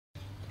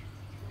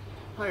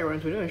Hi everyone,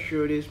 today I'm going to show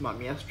you this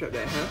Mamiya strap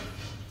that I have.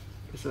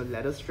 It's a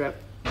leather strap.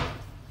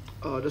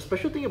 The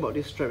special thing about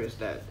this strap is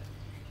that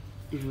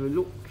if you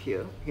look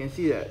here, you can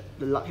see that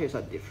the lug heads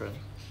are different.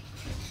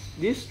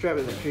 This strap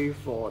is actually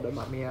for the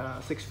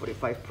Mamiya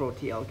 645 Pro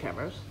TL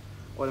cameras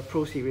or the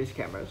Pro series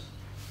cameras,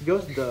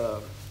 because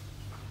the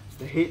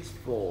heads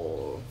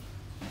for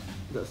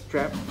the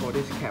strap for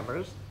these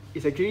cameras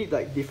is actually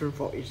like different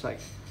for each side.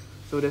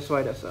 So that's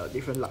why there's a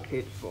different lug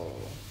head for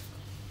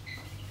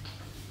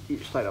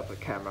each side of the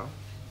camera.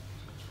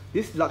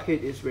 This lug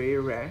head is very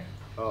rare,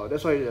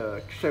 that's why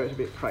the strap is a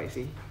bit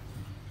pricey,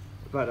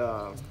 but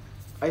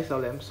I sell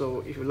them,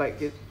 so if you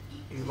like it,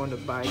 if you want to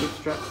buy this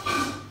strap,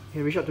 you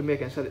can reach out to me, I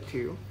can sell it to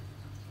you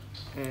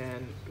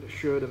and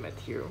show the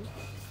material.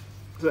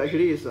 So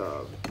actually it's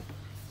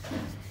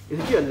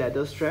actually a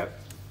leather strap,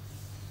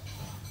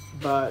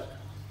 but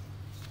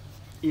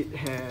it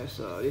has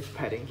this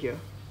padding here.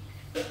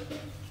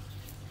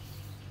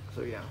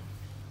 So yeah,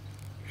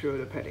 show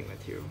the padding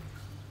material.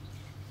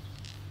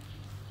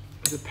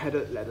 It's a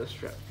padded leather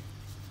strap.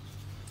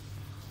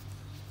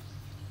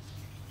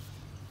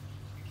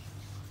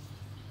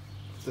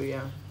 So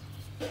yeah,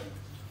 if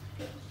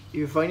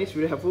you find this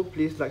video helpful,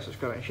 please like,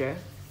 subscribe and share,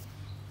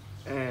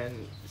 and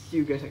see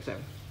you guys next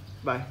time.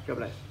 Bye, God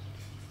bless.